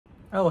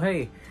Oh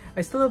hey,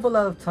 I still have a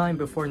lot of time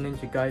before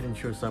Ninja Gaiden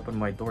shows up on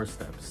my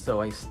doorstep,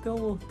 so I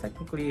still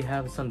technically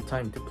have some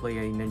time to play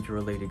a ninja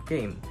related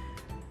game.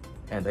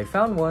 And I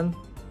found one.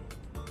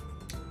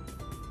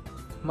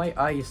 My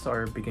eyes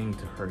are beginning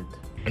to hurt.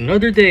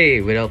 Another day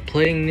without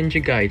playing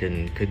Ninja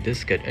Gaiden. Could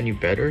this get any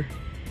better?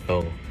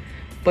 Oh.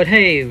 But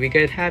hey, we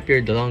get happier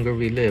the longer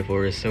we live,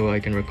 or so I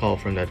can recall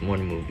from that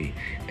one movie.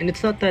 And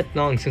it's not that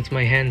long since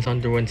my hands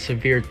underwent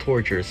severe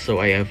torture, so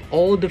I have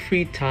all the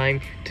free time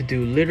to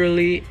do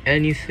literally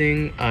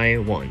anything I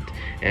want.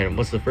 And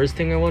what's the first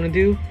thing I want to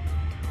do?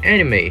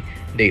 Anime.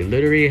 They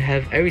literally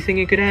have everything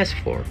you could ask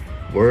for.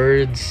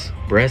 Words,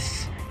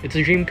 breasts, it's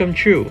a dream come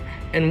true.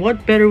 And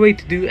what better way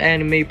to do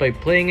anime by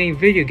playing a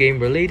video game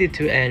related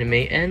to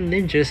anime and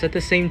ninjas at the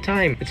same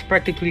time? It's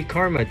practically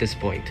karma at this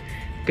point.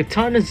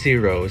 Katana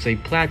ZERO is a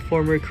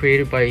platformer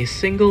created by a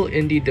single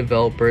indie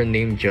developer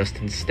named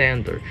Justin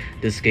Stander.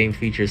 This game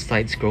features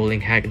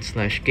side-scrolling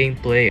hack-and-slash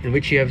gameplay in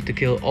which you have to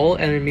kill all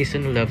enemies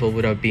in a level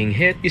without being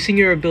hit, using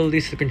your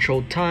abilities to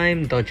control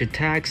time, dodge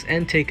attacks,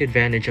 and take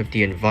advantage of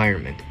the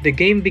environment. The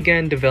game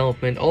began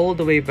development all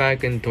the way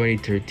back in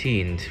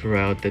 2013.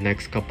 Throughout the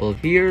next couple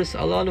of years,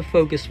 a lot of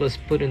focus was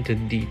put into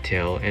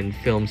detail, and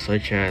films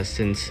such as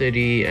Sin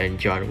City and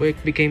John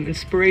Wick became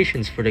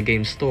inspirations for the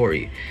game's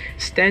story.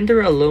 Stander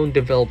alone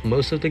developed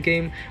most of the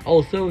game,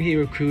 although he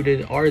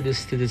recruited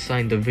artists to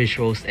design the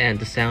visuals and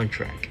the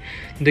soundtrack.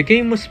 The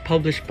game was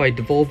published by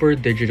Devolver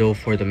Digital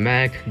for the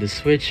Mac, the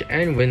Switch,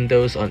 and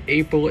Windows on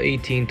April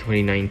 18,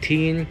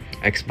 2019,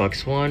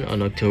 Xbox One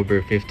on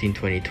October 15,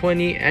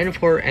 2020, and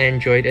for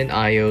Android and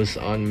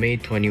iOS on May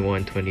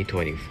 21,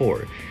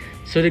 2024.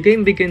 So the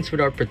game begins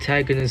with our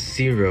protagonist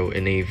Zero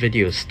in a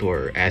video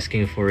store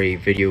asking for a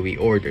video we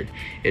ordered.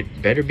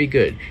 It better be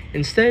good.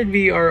 Instead,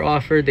 we are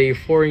offered a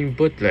foreign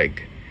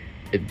bootleg.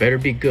 It better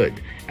be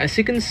good. As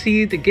you can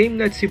see, the game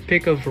lets you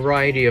pick a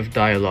variety of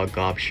dialogue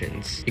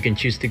options. You can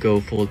choose to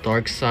go full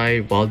dark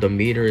side while the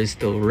meter is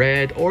still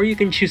red, or you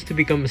can choose to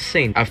become a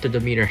saint after the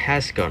meter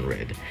has gone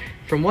red.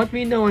 From what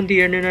we know on the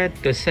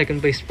internet, the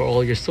second place for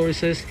all your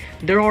sources,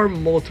 there are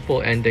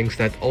multiple endings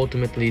that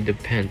ultimately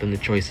depend on the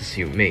choices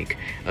you make.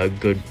 A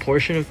good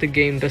portion of the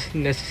game doesn't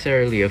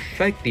necessarily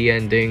affect the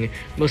ending,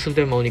 most of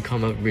them only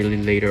come up really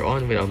later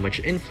on without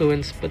much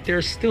influence, but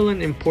they're still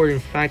an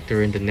important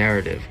factor in the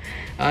narrative.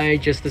 I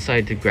just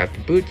decided to grab the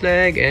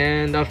bootleg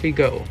and off we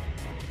go.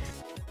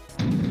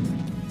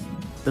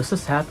 Does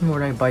this happen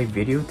when I buy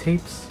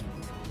videotapes?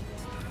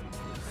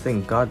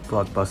 Thank God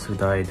Blockbuster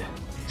died.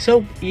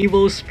 So,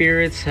 evil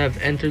spirits have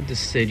entered the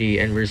city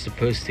and we're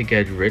supposed to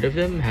get rid of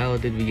them? How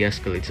did we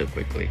escalate so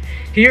quickly?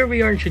 Here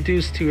we are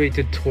introduced to a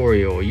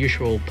tutorial,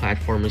 usual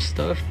platformer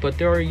stuff, but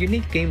there are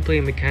unique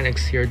gameplay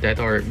mechanics here that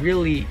are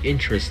really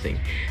interesting.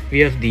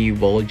 We have the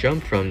wall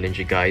jump from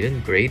Ninja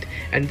Gaiden, great,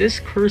 and this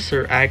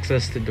cursor acts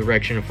as the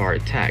direction of our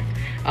attack.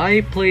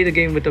 I play the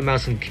game with the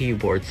mouse and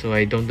keyboard, so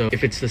I don't know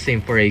if it's the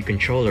same for a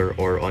controller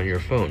or on your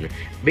phone.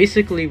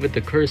 Basically, with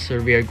the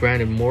cursor, we are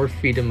granted more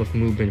freedom of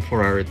movement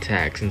for our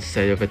attacks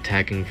instead of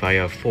attacking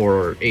via 4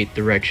 or 8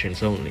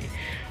 directions only.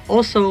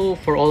 Also,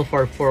 for all of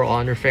our For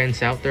Honor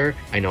fans out there,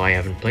 I know I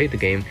haven't played the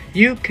game,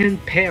 you can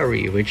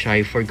parry, which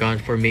I forgot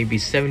for maybe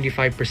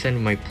 75%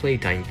 of my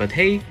playtime, but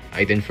hey,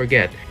 I didn't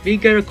forget. We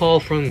get a call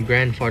from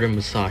Grandfather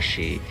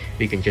Musashi.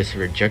 We can just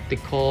reject the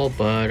call,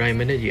 but I'm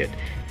an idiot.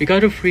 We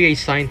gotta free a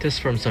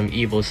scientist from some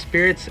evil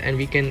spirits, and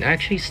we can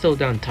actually slow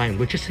down time,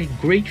 which is a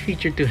great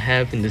feature to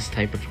have in this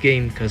type of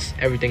game because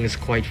everything is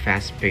quite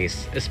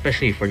fast-paced,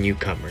 especially for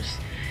newcomers.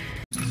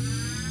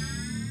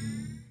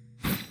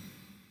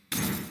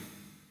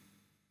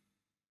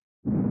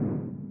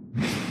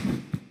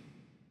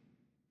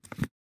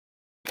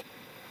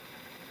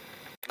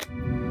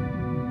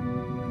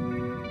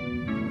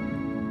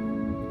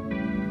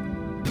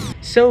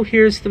 So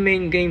here's the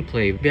main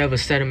gameplay. We have a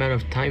set amount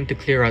of time to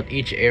clear out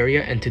each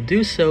area, and to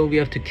do so we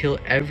have to kill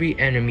every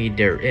enemy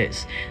there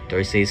is.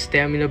 There's a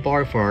stamina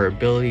bar for our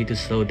ability to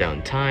slow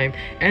down time,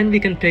 and we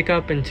can pick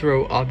up and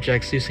throw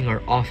objects using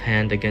our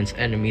offhand against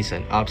enemies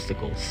and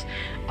obstacles.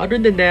 Other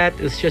than that,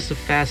 it's just a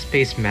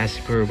fast-paced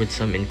massacre with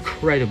some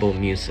incredible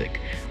music.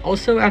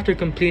 Also, after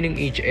completing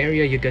each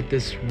area, you get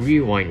this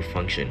rewind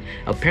function.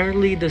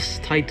 Apparently this is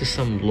tied to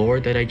some lore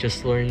that I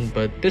just learned,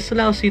 but this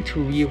allows you to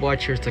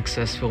rewatch your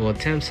successful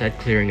attempts at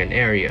clearing an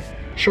area.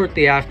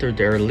 Shortly after,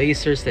 there are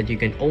lasers that you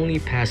can only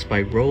pass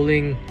by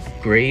rolling.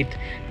 Great.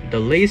 The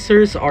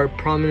lasers are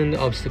prominent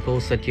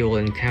obstacles that you will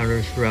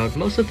encounter throughout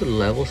most of the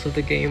levels of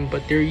the game,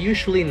 but they're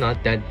usually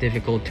not that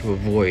difficult to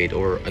avoid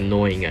or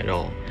annoying at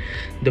all.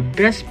 The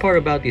best part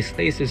about these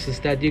lasers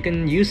is that you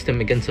can use them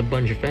against a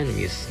bunch of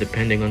enemies,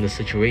 depending on the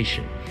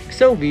situation.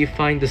 So we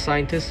find the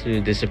scientist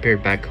who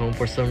disappeared back home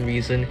for some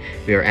reason,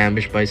 we are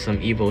ambushed by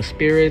some evil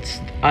spirits,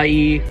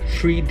 i.e.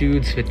 3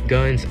 dudes with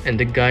guns and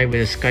the guy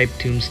with a Skype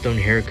tombstone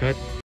haircut.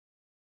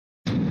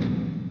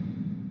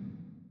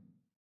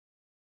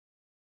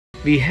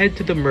 We head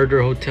to the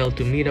murder hotel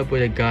to meet up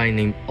with a guy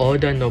named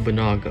Oda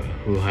Nobunaga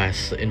who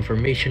has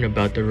information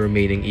about the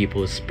remaining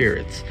evil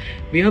spirits.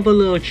 We have a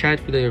little chat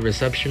with the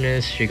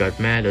receptionist. She got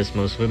mad as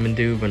most women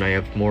do when I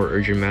have more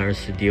urgent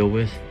matters to deal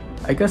with.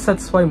 I guess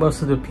that's why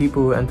most of the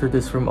people who enter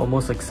this room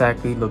almost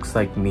exactly looks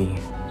like me.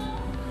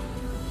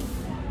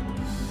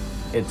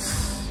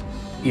 It's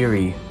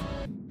eerie.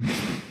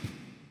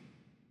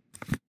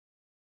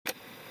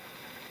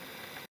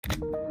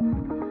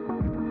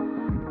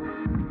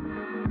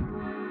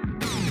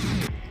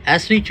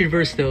 As we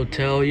traverse the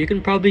hotel, you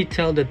can probably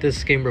tell that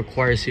this game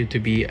requires you to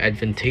be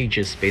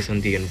advantageous based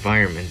on the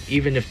environment,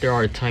 even if there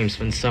are times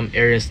when some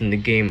areas in the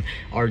game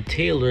are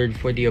tailored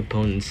for the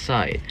opponent's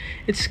side.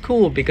 It's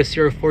cool because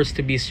you're forced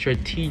to be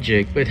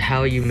strategic with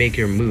how you make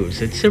your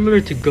moves. It's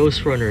similar to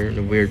Ghost Runner in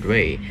a weird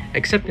way,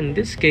 except in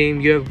this game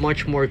you have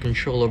much more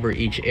control over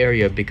each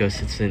area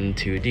because it's in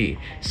 2D.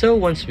 So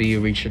once we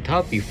reach the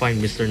top, we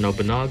find Mr.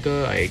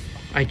 Nobunaga.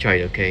 I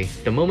tried, okay?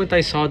 The moment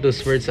I saw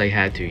those words I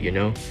had to, you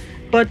know?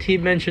 But he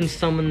mentioned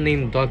someone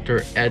named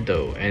Dr.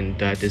 Edo, and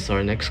that is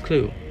our next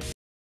clue.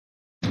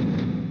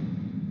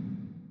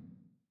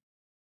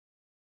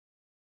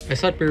 I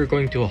thought we were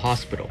going to a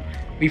hospital.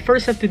 We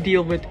first have to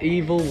deal with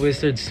evil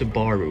wizard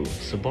Saburo,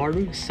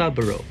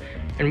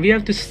 and we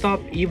have to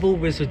stop evil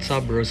wizard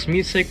Saburo's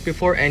music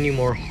before any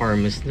more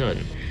harm is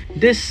done.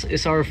 This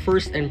is our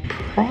first and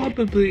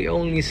probably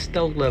only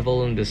stealth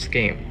level in this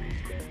game.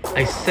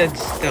 I said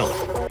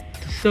stealth.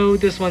 So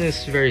this one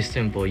is very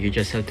simple. You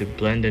just have to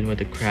blend in with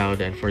the crowd,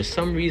 and for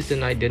some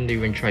reason I didn't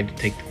even try to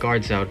take the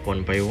guards out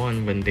one by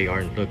one when they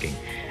aren't looking.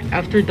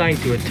 After dying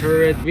to a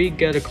turret, we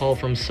get a call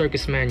from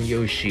Circus Man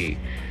Yoshi.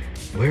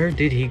 Where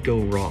did he go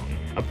wrong?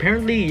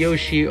 Apparently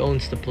Yoshi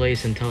owns the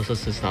place and tells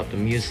us to stop the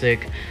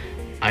music.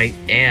 I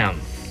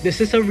am. This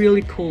is a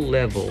really cool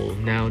level.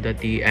 Now that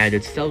the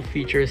added stealth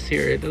feature is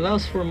here, it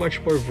allows for much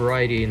more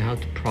variety in how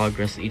to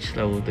progress each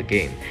level of the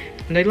game.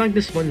 And I like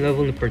this one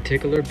level in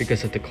particular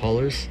because of the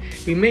colors.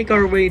 We make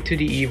our way to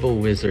the evil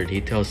wizard. He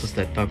tells us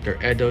that Dr.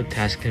 Edo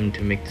tasked him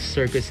to make the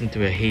circus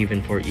into a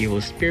haven for evil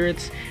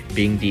spirits.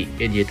 Being the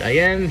idiot I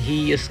am,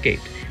 he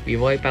escaped. We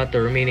wipe out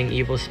the remaining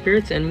evil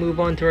spirits and move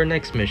on to our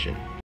next mission.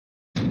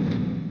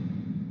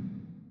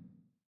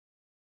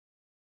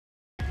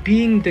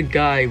 Being the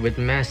guy with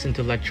mass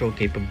intellectual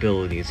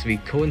capabilities, we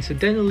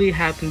coincidentally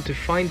happen to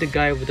find the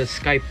guy with a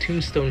Skype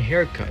tombstone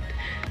haircut.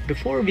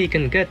 Before we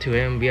can get to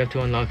him, we have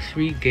to unlock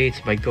 3 gates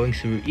by going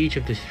through each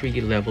of the 3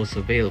 levels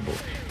available.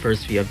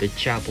 First, we have the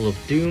Chapel of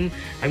Doom.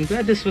 I'm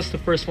glad this was the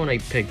first one I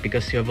picked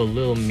because you have a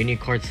little mini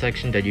cart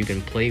section that you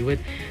can play with.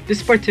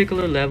 This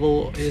particular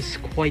level is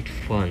quite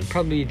fun,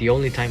 probably the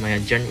only time I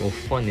had general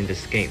fun in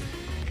this game.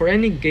 For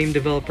any game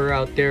developer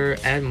out there,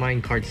 add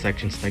minecart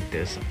sections like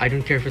this. I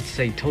don't care if it's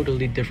a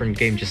totally different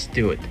game, just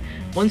do it.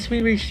 Once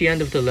we reach the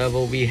end of the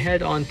level, we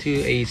head on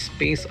to a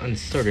space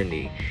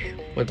uncertainty.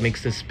 What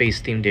makes this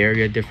space-themed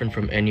area different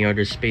from any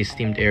other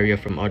space-themed area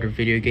from other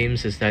video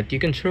games is that you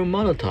can throw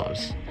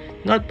Molotovs.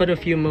 Not but a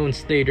few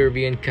moments later,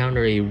 we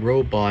encounter a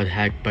robot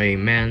hacked by a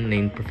man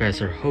named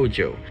Professor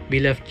Hojo.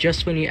 We left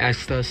just when he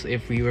asked us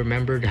if we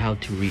remembered how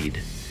to read.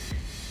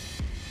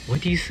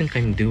 What do you think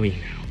I'm doing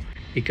now?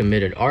 We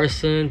committed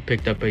arson,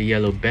 picked up a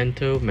yellow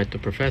bento, met the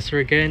professor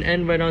again,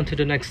 and went on to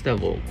the next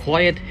level,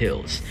 Quiet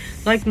Hills.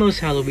 Like most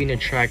Halloween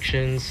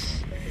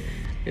attractions,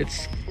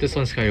 this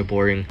one's kind of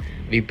boring.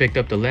 We picked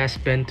up the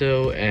last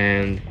bento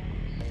and...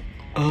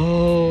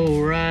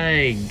 oh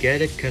right,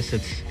 get it, cause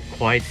it's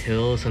Quiet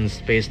Hills and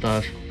space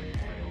stuff.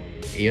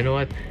 You know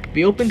what?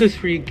 We opened the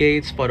 3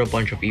 gates, fought a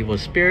bunch of evil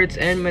spirits,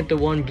 and met the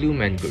one blue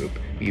man group.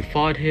 We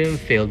fought him,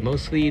 failed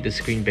mostly, the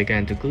screen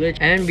began to glitch,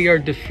 and we are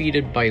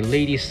defeated by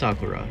Lady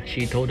Sakura.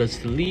 She told us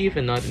to leave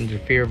and not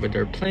interfere with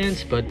our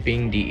plans, but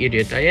being the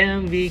idiot I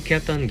am, we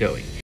kept on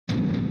going.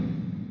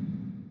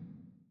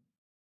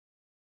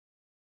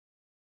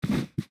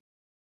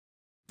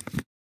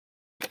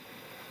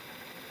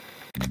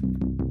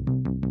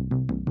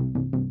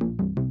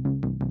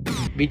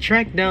 We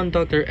tracked down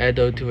Dr.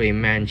 Edo to a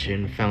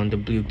mansion, found the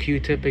blue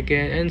Q-tip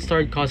again, and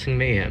started causing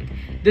mayhem.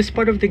 This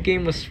part of the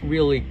game was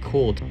really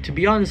cool. To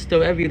be honest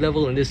though, every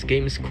level in this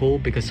game is cool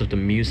because of the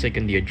music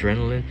and the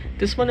adrenaline.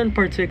 This one in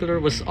particular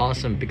was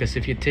awesome because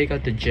if you take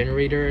out the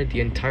generator, the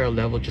entire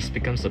level just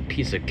becomes a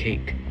piece of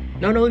cake.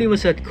 Not only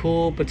was that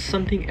cool, but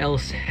something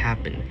else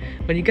happened.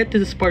 When you get to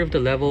this part of the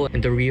level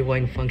and the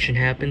rewind function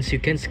happens, you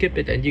can skip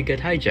it and you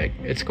get hijacked.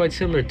 It's quite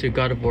similar to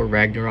God of War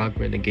Ragnarok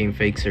when the game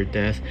fakes your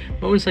death.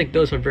 Moments like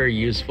those are very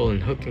useful in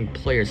hooking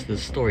players to the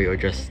story or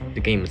just the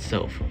game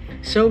itself.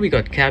 So we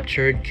got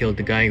captured, killed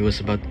the guy who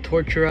was about to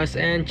torture us,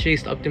 and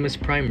chased Optimus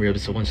Prime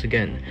ribs once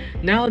again.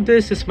 Now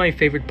this is my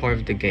favorite part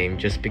of the game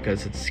just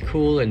because it's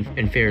cool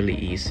and fairly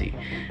easy.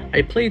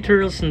 I played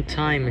Turtles in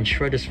Time and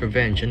Shredder's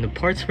Revenge, and the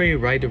parts where you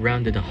ride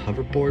around in a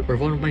hoverboard were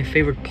one of my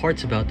favorite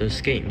parts about those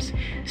games.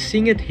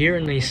 Seeing it here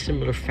in a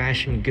similar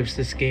fashion gives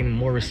this game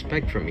more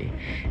respect for me.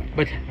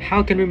 But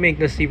how can we make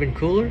this even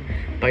cooler?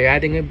 By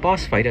adding a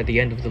boss fight at the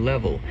end of the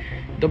level.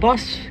 The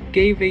boss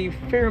gave a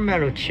fair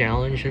amount of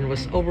challenge and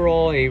was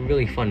overall a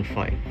really fun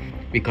fight.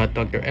 We caught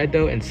Dr.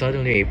 Edo and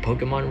suddenly a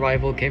Pokemon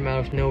rival came out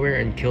of nowhere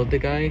and killed the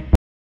guy.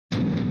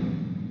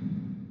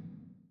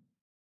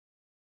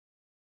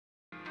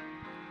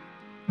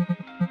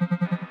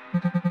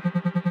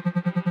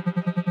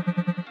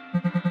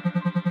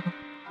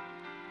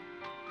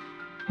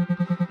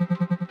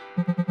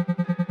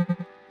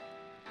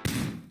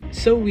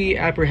 So we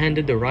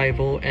apprehended the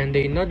rival and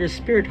another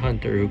spirit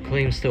hunter who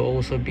claims to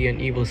also be an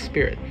evil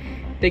spirit.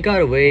 They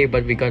got away,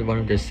 but we got one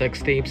of their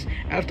sex tapes.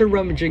 After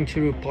rummaging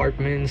through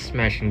apartments,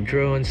 smashing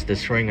drones,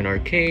 destroying an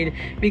arcade,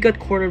 we got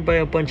cornered by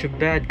a bunch of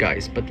bad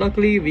guys, but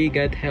luckily we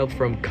got help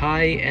from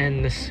Kai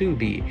and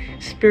Nasubi,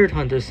 spirit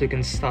hunters who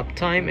can stop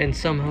time and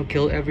somehow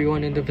kill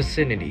everyone in the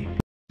vicinity.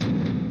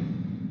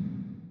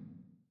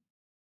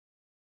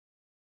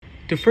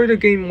 To further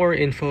gain more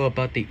info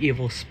about the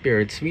evil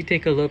spirits, we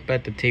take a look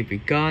at the tape we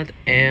got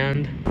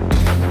and...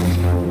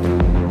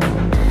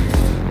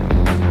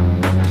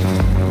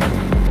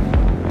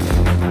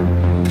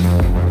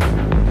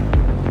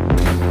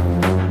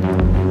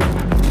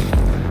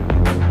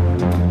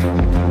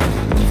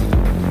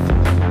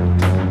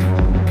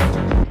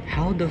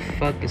 How the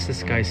fuck is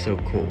this guy so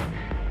cool?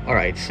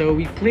 Alright, so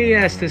we play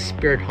as this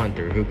spirit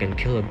hunter who can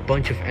kill a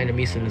bunch of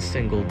enemies in a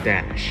single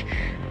dash.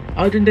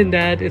 Other than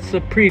that, it's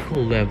a pretty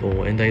cool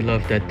level, and I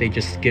love that they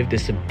just give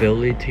this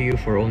ability to you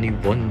for only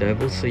one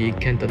level, so you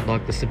can't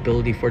unlock this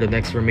ability for the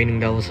next remaining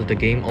levels of the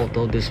game.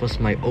 Although this was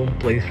my own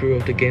playthrough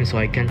of the game, so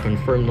I can't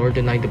confirm nor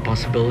deny the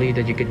possibility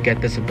that you could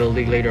get this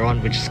ability later on,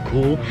 which is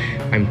cool.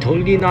 I'm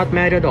totally not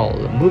mad at all.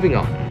 Moving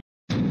on.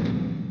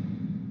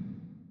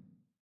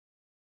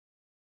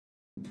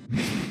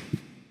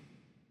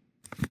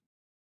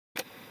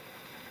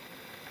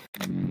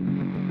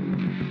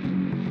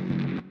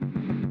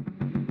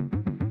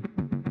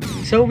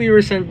 So we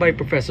were sent by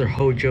Professor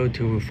Hojo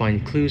to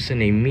find clues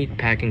in a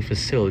meatpacking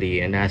facility,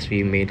 and as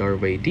we made our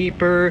way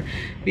deeper,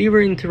 we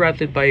were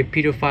interrupted by a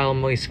pedophile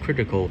moist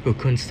critical who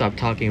couldn't stop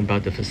talking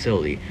about the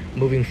facility.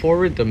 Moving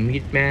forward, the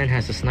meat man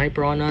has a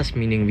sniper on us,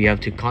 meaning we have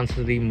to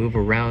constantly move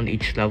around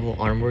each level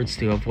onwards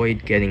to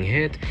avoid getting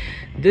hit.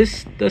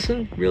 This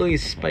doesn't really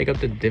spike up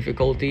the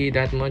difficulty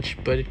that much,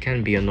 but it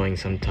can be annoying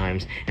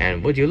sometimes.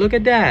 And would you look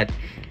at that?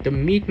 The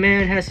meat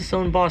man has his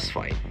own boss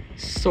fight.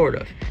 Sort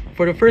of.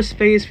 For the first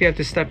phase, we have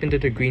to step into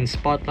the green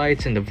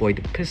spotlights and avoid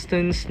the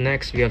pistons.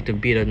 Next, we have to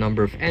beat a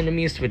number of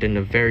enemies within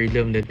a very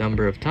limited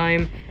number of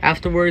time.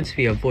 Afterwards,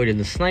 we avoided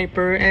the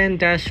sniper and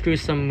dashed through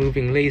some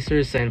moving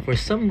lasers, and for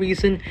some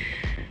reason,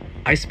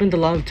 I spent a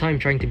lot of time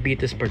trying to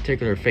beat this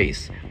particular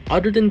phase.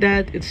 Other than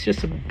that, it's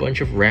just a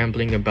bunch of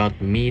rambling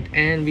about meat,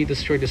 and we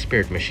destroyed the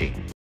spirit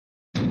machine.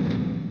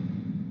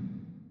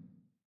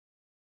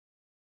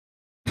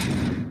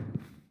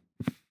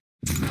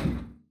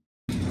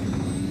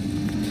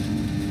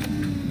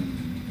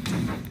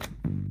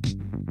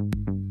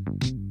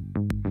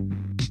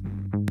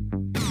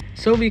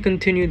 So we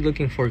continued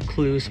looking for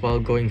clues while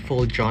going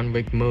full John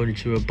Wick mode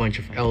through a bunch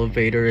of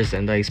elevators,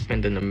 and I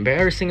spent an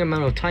embarrassing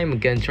amount of time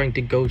again trying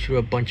to go through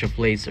a bunch of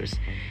lasers.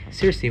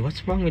 Seriously,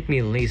 what's wrong with me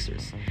and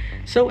lasers?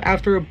 So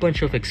after a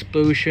bunch of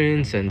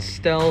explosions and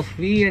stealth,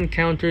 we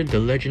encountered the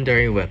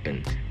legendary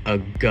weapon, a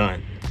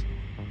gun.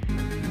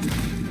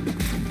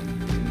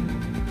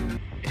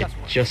 It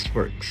just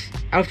works.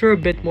 After a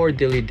bit more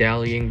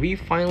dilly-dallying, we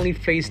finally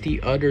face the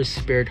other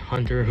spirit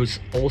hunter who's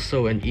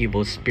also an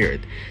evil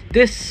spirit.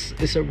 This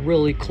is a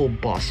really cool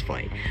boss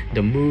fight.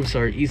 The moves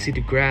are easy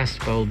to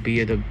grasp,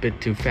 albeit a bit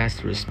too fast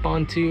to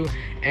respond to,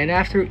 and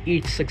after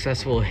each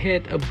successful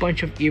hit, a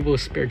bunch of evil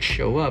spirits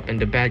show up and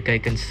the bad guy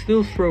can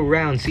still throw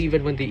rounds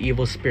even when the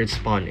evil spirits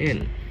spawn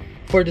in.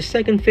 For the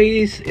second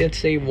phase,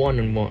 it's a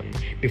one-on-one.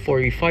 Before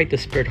we fight, the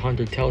spirit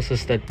hunter tells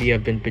us that we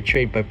have been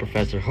betrayed by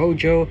Professor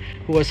Hojo,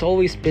 who has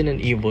always been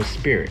an evil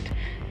spirit.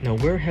 Now,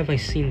 where have I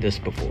seen this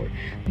before?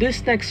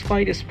 This next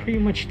fight is pretty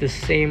much the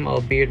same,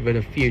 albeit with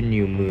a few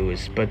new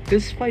moves, but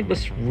this fight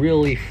was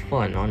really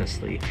fun,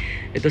 honestly.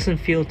 It doesn't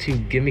feel too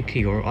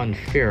gimmicky or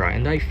unfair,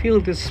 and I feel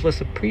this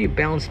was a pretty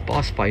balanced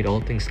boss fight, all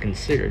things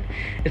considered.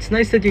 It's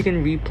nice that you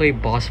can replay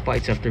boss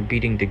fights after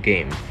beating the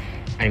game.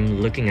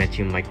 I'm looking at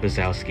you, Mike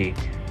Wazowski.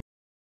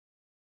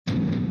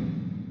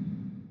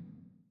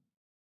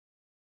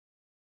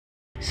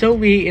 So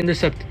we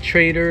intercept the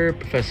traitor,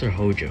 Professor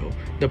Hojo.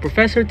 The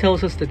professor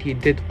tells us that he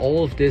did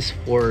all of this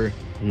for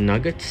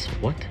nuggets?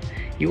 What?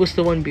 He was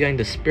the one behind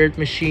the spirit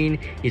machine.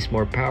 He's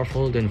more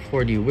powerful than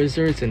 40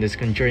 wizards and is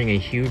conjuring a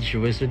huge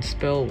wizard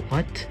spell.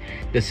 What?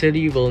 The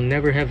city will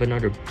never have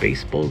another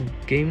baseball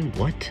game?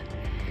 What?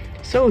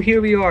 So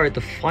here we are at the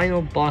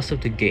final boss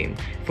of the game.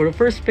 For the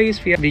first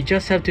phase, we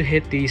just have to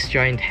hit these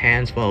giant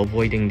hands while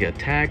avoiding the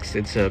attacks.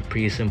 It's a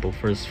pretty simple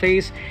first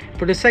phase.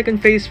 For the second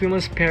phase, we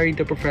must parry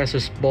the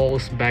professor's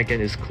balls back at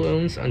his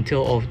clones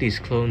until all of these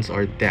clones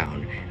are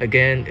down.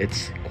 Again,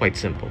 it's quite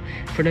simple.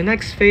 For the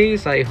next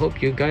phase, I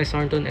hope you guys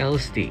aren't on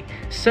LSD.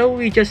 So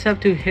we just have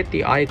to hit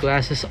the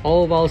eyeglasses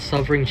all while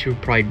suffering through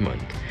Pride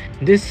Month.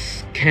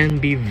 This can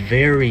be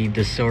very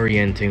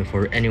disorienting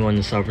for anyone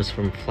who suffers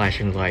from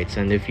flashing lights,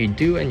 and if you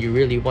do and you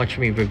really watch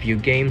me review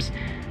games,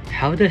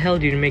 How the hell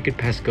did you make it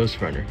past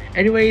Ghost Runner?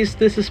 Anyways,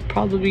 this is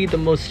probably the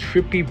most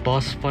trippy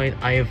boss fight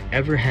I have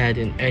ever had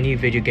in any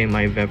video game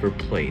I've ever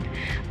played,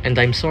 and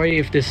I'm sorry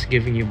if this is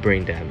giving you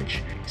brain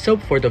damage. So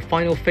for the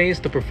final phase,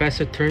 the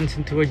professor turns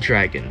into a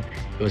dragon.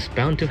 It was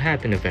bound to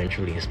happen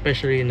eventually,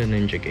 especially in the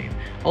ninja game.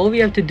 All we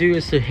have to do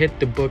is to hit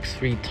the books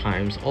 3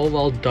 times, all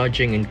while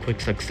dodging in quick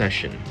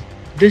succession.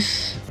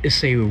 This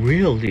is a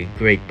really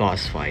great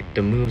boss fight.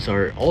 The moves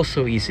are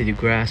also easy to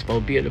grasp,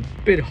 albeit a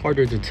bit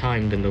harder to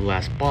time than the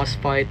last boss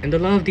fight, and a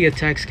lot of the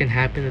attacks can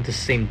happen at the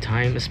same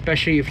time,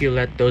 especially if you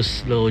let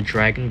those little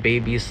dragon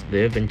babies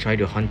live and try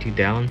to hunt you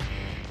down.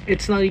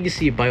 It's not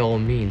easy by all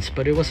means,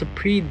 but it was a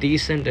pretty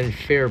decent and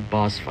fair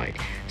boss fight.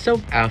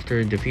 So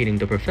after defeating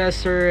the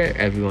professor,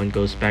 everyone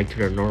goes back to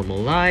their normal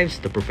lives,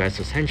 the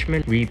professor's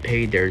henchmen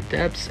repay their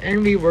debts,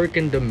 and we work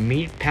in the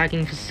meat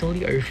packing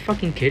facility. Are you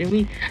fucking kidding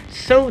me?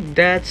 So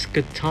that's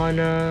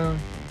Katana...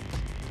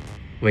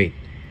 Wait,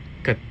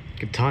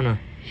 Katana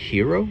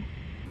Hero?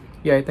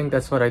 Yeah, I think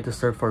that's what I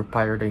deserve for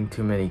pirating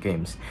too many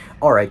games.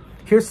 Alright,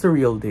 here's the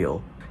real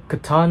deal.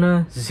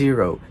 Katana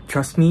ZERO.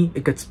 Trust me,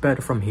 it gets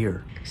better from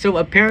here. So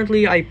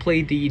apparently I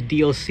played the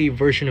DLC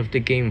version of the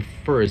game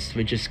first,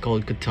 which is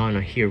called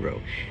Katana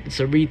Hero. It's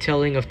a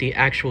retelling of the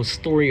actual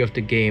story of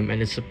the game,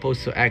 and it's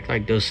supposed to act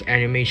like those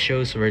anime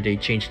shows where they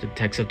change the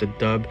text of the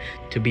dub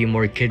to be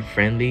more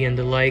kid-friendly and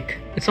the like.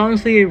 It's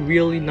honestly a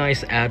really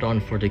nice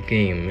add-on for the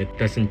game. It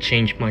doesn't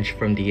change much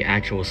from the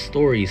actual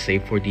story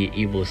save for the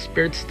evil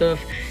spirit stuff,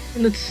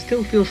 and it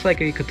still feels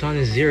like a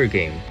Katana ZERO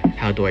game.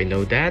 How do I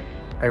know that?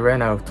 I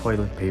ran out of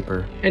toilet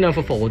paper. Enough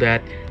of all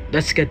that,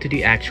 let's get to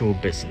the actual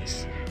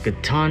business.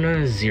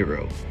 Katana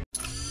ZERO.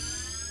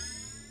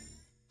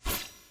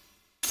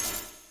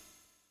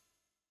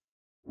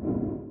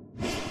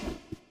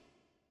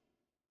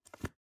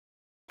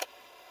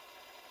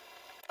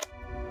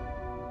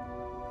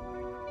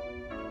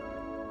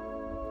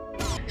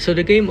 So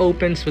the game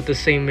opens with the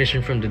same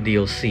mission from the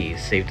DLC,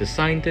 save the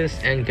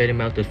scientist and get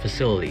him out of the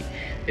facility.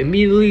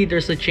 Immediately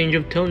there's a change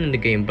of tone in the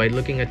game by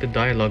looking at the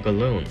dialogue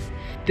alone.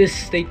 This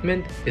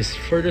statement is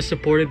further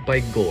supported by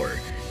gore.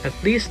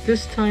 At least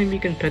this time you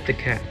can pet the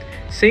cat.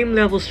 Same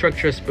level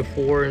structure as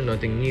before,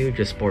 nothing new,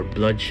 just more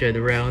bloodshed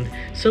around.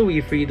 So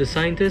we freed the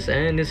scientist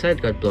and his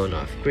head got blown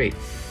off. Great.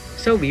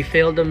 So we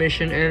failed the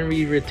mission and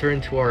we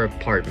returned to our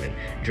apartment.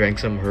 Drank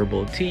some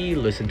herbal tea,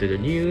 listened to the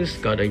news,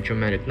 got a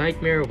dramatic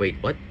nightmare. Wait,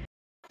 what?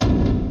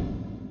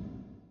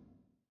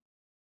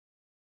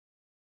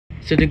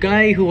 So the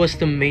guy who was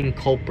the main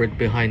culprit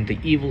behind the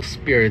evil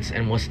spirits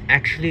and was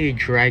actually a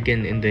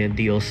dragon in the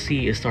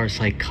DLC is our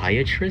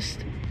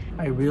psychiatrist?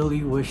 I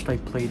really wished I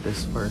played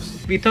this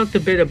first. We talked a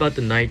bit about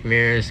the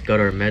nightmares, got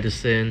our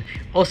medicine.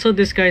 Also,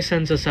 this guy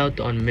sends us out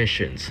on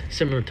missions,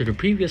 similar to the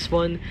previous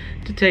one,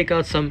 to take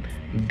out some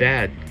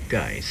bad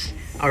guys.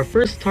 Our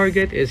first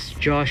target is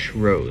Josh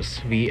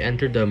Rose. We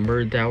entered the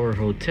Murdower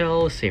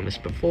Hotel, same as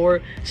before,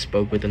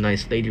 spoke with a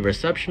nice lady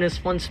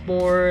receptionist once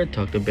more,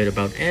 talked a bit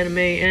about anime,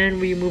 and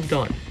we moved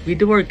on. We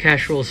do our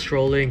casual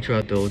strolling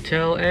throughout the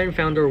hotel and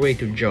found our way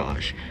to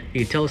Josh.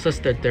 He tells us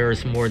that there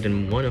is more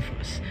than one of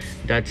us.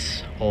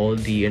 That's all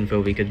the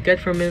info we could get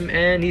from him,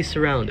 and he's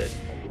surrounded.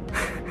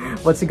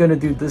 What's he gonna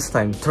do this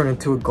time? Turn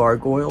into a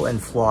gargoyle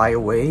and fly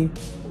away?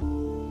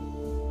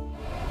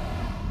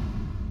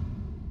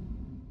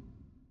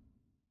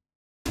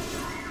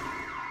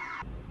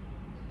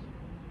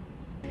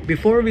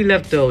 Before we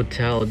left the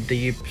hotel,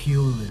 the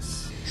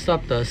Pulis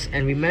stopped us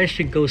and we managed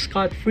to go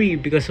scot-free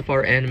because of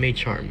our anime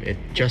charm. It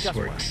just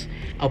works.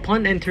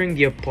 Upon entering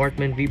the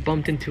apartment, we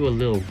bumped into a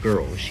little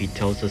girl. She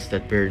tells us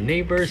that we're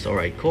neighbors.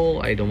 Alright,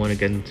 cool, I don't want to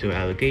get into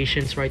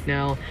allegations right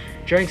now.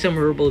 Drank some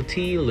herbal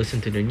tea,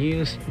 listened to the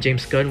news.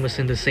 James Gunn was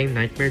in the same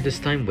nightmare this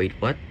time. Wait,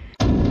 what?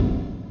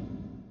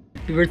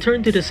 We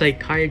returned to the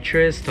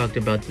psychiatrist, talked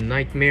about the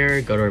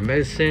nightmare, got our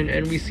medicine,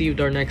 and received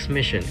our next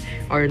mission.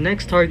 Our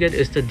next target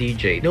is the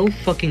DJ. No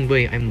fucking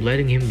way I'm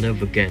letting him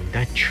live again,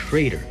 that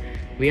traitor.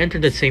 We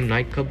entered the same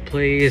nightclub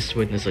place,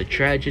 witnessed a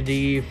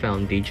tragedy,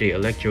 found DJ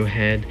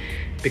Electrohead.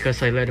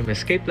 Because I let him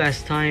escape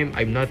last time,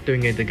 I'm not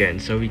doing it again,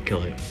 so we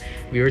kill him.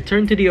 We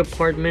return to the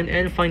apartment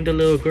and find the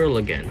little girl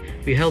again.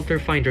 We helped her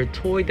find her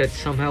toy that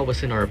somehow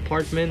was in our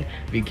apartment.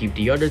 We keep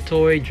the other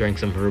toy, drank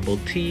some herbal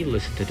tea,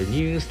 listened to the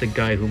news. The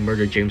guy who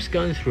murdered James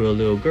Gunn threw a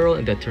little girl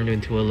and that turned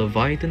into a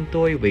Leviathan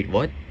toy. Wait,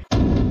 what?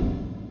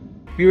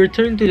 We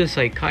returned to the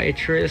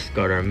psychiatrist,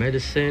 got our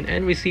medicine,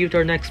 and received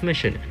our next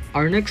mission.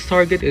 Our next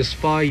target is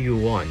Fa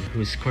Yuan,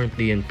 who's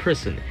currently in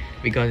prison.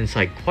 We got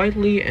inside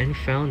quietly and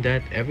found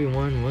that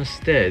everyone was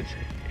dead,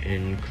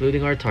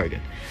 including our target.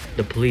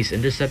 The police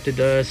intercepted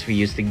us. We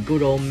used the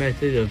good old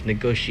method of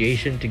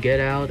negotiation to get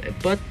out,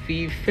 but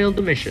we failed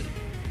the mission.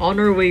 On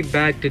our way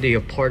back to the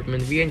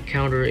apartment, we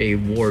encounter a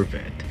war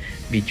vet.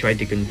 We tried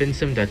to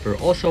convince him that we're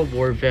also a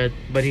war vet,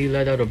 but he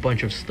let out a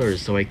bunch of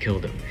slurs, so I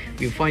killed him.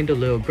 We find the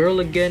little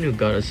girl again who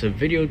got us a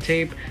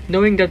videotape.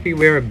 Knowing that we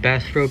wear a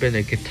bathrobe and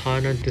a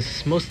katana, this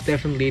is most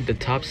definitely the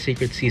top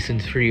secret season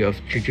 3 of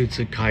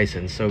Jujutsu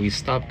Kaisen, so we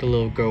stopped the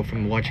little girl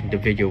from watching the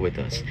video with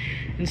us.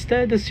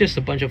 Instead, it's just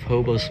a bunch of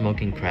hobos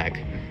smoking crack.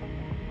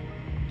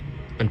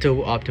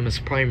 until Optimus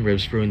Prime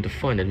ribs ruined the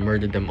fun and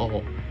murdered them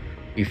all.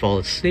 We fall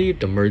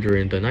asleep, the murderer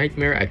in the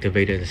nightmare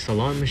activated a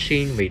salon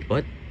machine. Wait,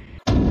 what?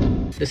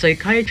 The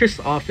psychiatrist's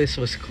office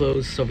was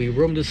closed, so we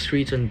roamed the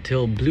streets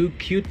until Blue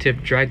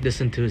Q-Tip dragged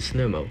us into his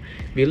limo.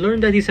 We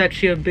learned that he's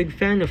actually a big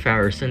fan of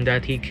ours and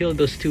that he killed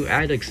those two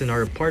addicts in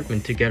our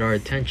apartment to get our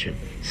attention.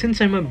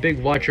 Since I'm a big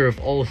watcher of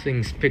all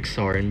things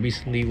Pixar and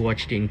recently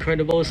watched The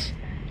Incredibles,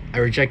 I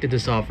rejected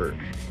this offer.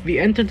 We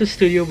entered the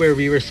studio where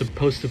we were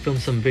supposed to film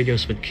some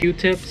videos with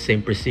Q-Tip,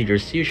 same procedure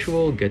as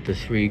usual, get the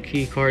 3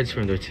 key cards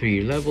from the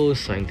 3 levels,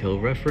 Silent Hill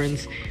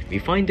reference. We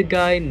find the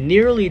guy,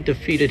 nearly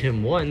defeated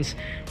him once,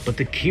 but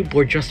the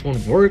keyboard just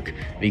won't work.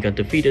 We got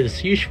defeated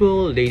as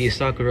usual, Lady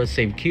Sakura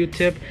saved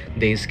Q-Tip,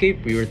 they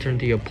escaped, we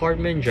returned to the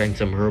apartment, drank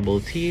some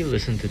herbal tea,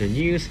 listened to the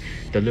news,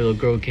 the little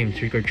girl came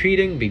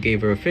trick-or-treating, we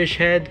gave her a fish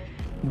head.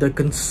 The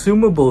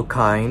consumable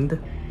kind.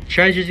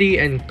 Tragedy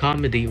and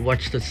Comedy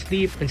watched us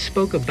sleep and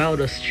spoke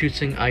about us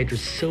choosing either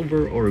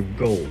silver or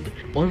gold.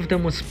 One of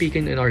them was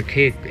speaking in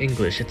archaic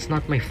English. It's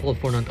not my fault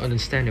for not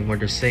understanding what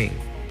they're saying.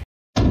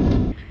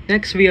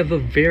 Next, we have a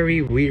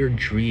very weird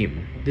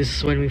dream. This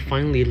is when we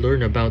finally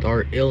learn about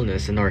our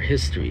illness and our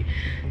history.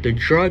 The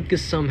drug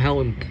is somehow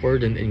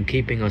important in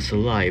keeping us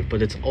alive,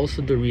 but it's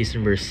also the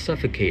reason we're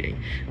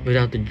suffocating.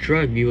 Without the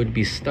drug, we would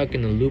be stuck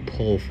in a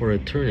loophole for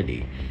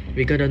eternity.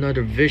 We got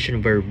another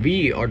vision where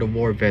we are the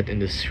war vet in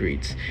the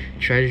streets.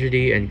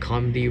 Tragedy and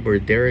Comedy were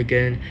there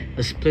again.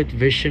 A split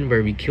vision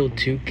where we killed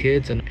 2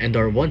 kids and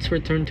are once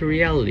returned to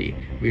reality.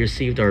 We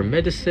received our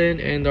medicine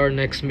and our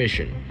next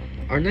mission.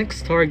 Our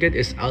next target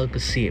is Al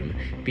Qasim.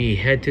 We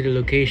head to the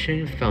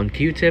location, found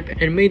Q-Tip,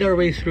 and made our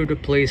way through the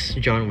place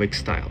John Wick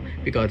style.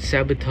 We got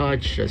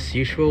sabotaged as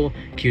usual,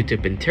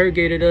 Q-Tip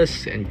interrogated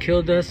us and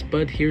killed us,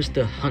 but here's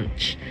the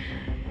hunch.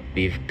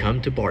 We've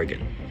come to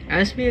bargain.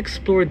 As we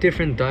explore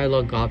different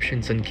dialogue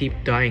options and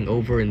keep dying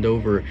over and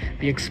over,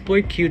 we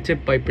exploit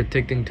Q-Tip by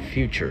predicting the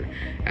future.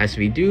 As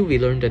we do, we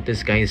learn that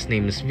this guy's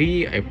name is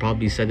V. I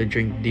probably said it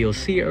during the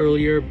DLC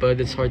earlier,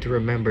 but it's hard to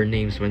remember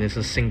names when it's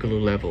a singular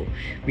level.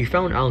 We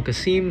found Al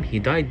Qasim, he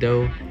died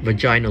though.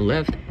 Vagina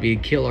left, we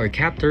kill our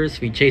captors,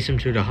 we chase him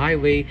through the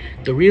highway.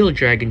 The real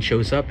dragon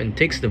shows up and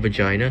takes the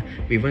vagina.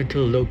 We went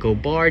to a local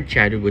bar,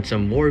 chatted with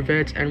some war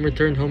vets, and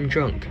returned home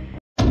drunk.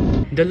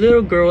 The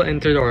little girl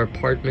entered our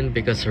apartment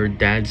because her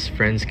dad's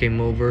friends came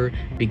over.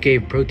 We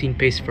gave protein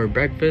paste for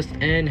breakfast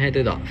and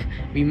headed off.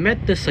 We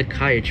met the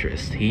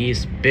psychiatrist.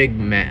 He's big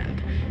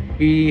mad.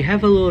 We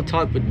have a little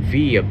talk with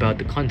V about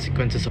the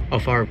consequences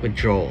of our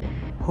withdrawal.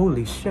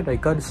 Holy shit, I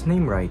got his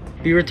name right.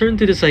 We returned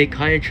to the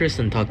psychiatrist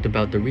and talked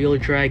about the real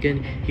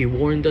dragon. He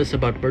warned us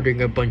about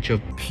murdering a bunch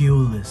of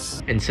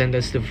Pulis and sent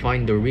us to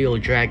find the real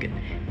dragon.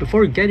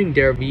 Before getting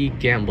there, we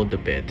gambled a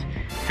bit.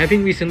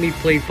 Having recently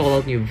played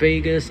Fallout New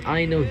Vegas,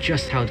 I know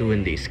just how to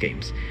win these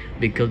games.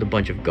 We killed a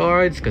bunch of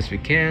guards because we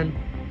can.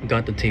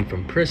 Got the tape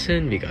from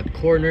prison, we got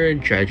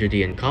cornered,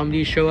 Tragedy and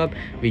Comedy show up,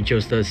 we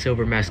chose the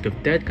Silver Mask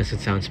of Death because it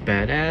sounds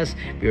badass,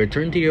 we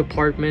returned to the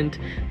apartment,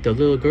 the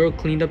little girl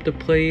cleaned up the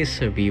place,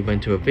 we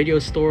went to a video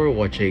store,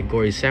 watched a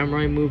gory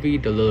samurai movie,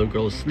 the little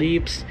girl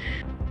sleeps.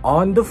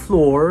 On the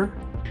floor.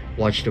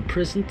 Watched the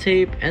prison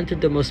tape,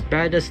 entered the most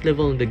badass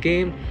level in the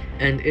game,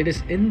 and it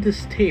is in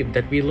this tape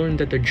that we learned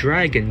that the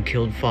dragon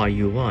killed Fa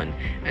Yuan,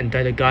 and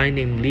that a guy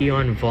named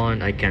Leon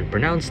Vaughn, I can't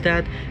pronounce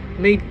that,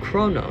 made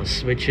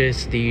Kronos, which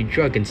is the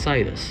drug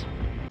inside us.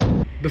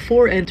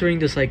 Before entering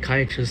the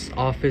psychiatrist's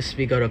office,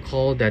 we got a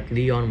call that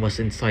Leon was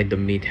inside the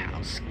meat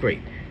house.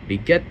 Great. We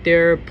get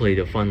there, played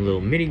a fun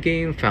little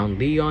minigame, found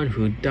Leon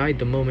who died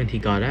the moment he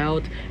got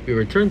out. We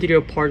returned to the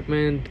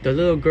apartment, the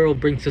little girl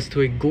brings us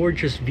to a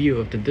gorgeous view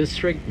of the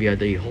district, we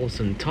had a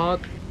wholesome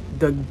talk.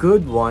 The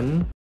good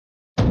one.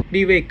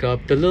 We wake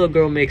up, the little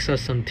girl makes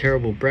us some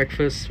terrible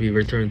breakfast, we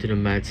return to the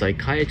mad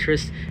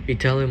psychiatrist, we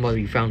tell him what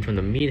we found from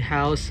the meat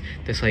house,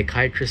 the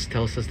psychiatrist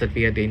tells us that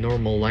we had a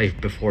normal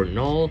life before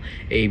Null,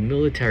 a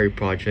military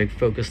project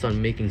focused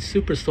on making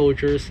super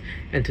soldiers,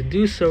 and to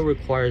do so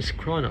requires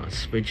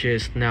Kronos, which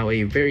is now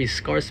a very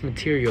scarce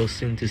material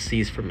soon to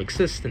cease from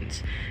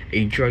existence,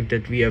 a drug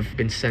that we have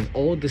been sent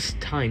all this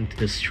time to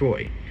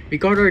destroy. We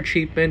got our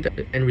treatment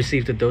and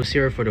received a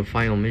dossier for the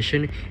final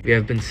mission. We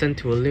have been sent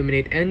to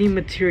eliminate any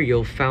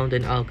material found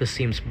in Al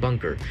Qasim's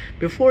bunker.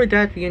 Before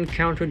that, we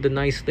encountered the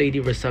nice lady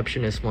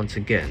receptionist once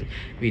again.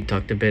 We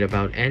talked a bit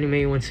about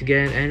anime once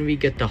again, and we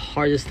get the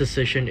hardest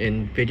decision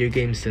in video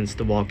games since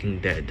The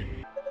Walking Dead.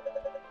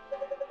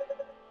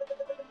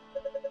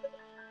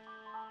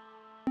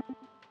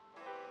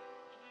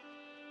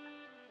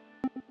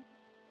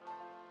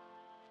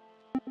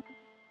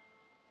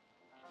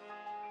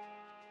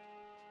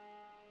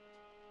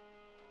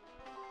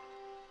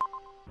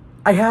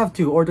 I have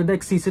to, or the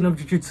next season of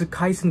Jujutsu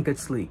Kaisen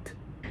gets leaked.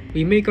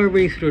 We make our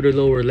way through the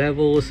lower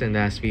levels, and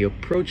as we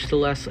approach the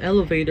last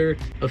elevator,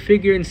 a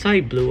figure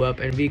inside blew up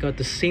and we got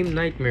the same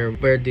nightmare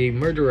where the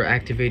murderer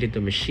activated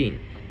the machine.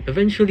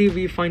 Eventually,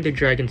 we find the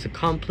dragon's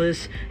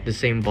accomplice, the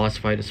same boss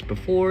fight as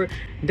before.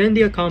 Then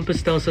the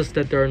accomplice tells us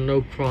that there are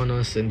no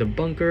Chronos in the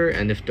bunker,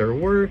 and if there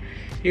were,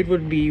 it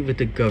would be with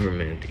the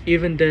government.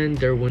 Even then,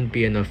 there wouldn't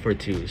be enough for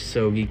two,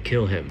 so we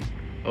kill him.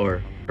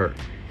 Or her.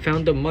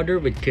 Found the mother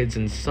with kids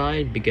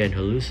inside, began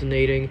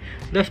hallucinating,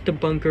 left the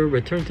bunker,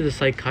 returned to the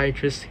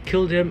psychiatrist,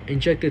 killed him,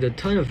 injected a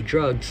ton of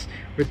drugs,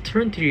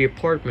 returned to the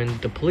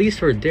apartment, the police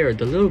were there,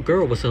 the little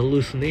girl was a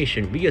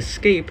hallucination, we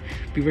escape,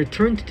 we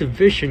returned to the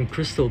vision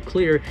crystal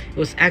clear, it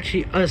was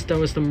actually us that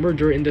was the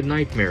murderer in the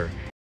nightmare.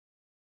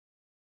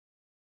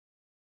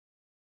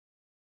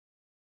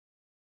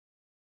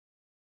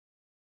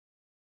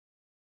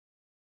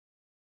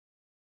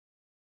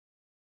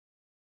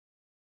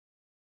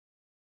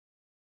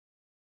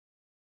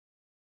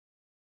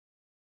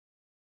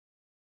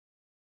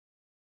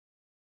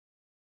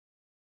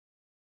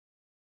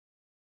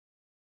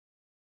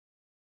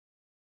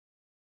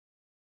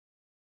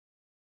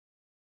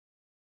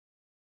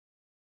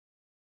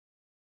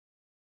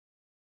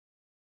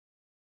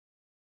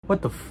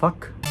 What the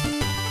fuck?